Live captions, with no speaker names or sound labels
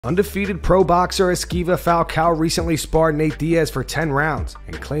Undefeated pro boxer Esquiva Falcao recently sparred Nate Diaz for 10 rounds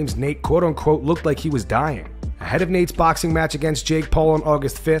and claims Nate quote-unquote looked like he was dying. Ahead of Nate's boxing match against Jake Paul on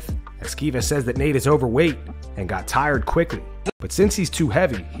August 5th, Esquiva says that Nate is overweight and got tired quickly. But since he's too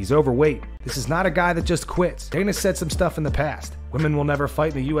heavy, he's overweight. This is not a guy that just quits. Dana said some stuff in the past. Women will never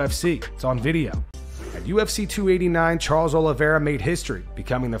fight in the UFC. It's on video. At UFC 289, Charles Oliveira made history,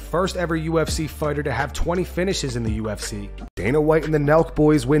 becoming the first ever UFC fighter to have 20 finishes in the UFC. Dana White and the Nelk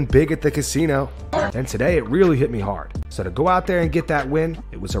boys win big at the casino. Then today it really hit me hard. So to go out there and get that win,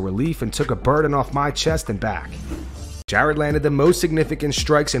 it was a relief and took a burden off my chest and back. Jared landed the most significant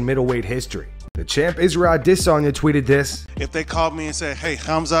strikes in middleweight history. The champ Israel Adesanya tweeted this: "If they called me and said, hey,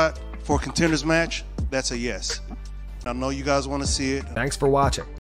 Hamzat, for a contenders match, that's a yes. I know you guys want to see it." Thanks for watching.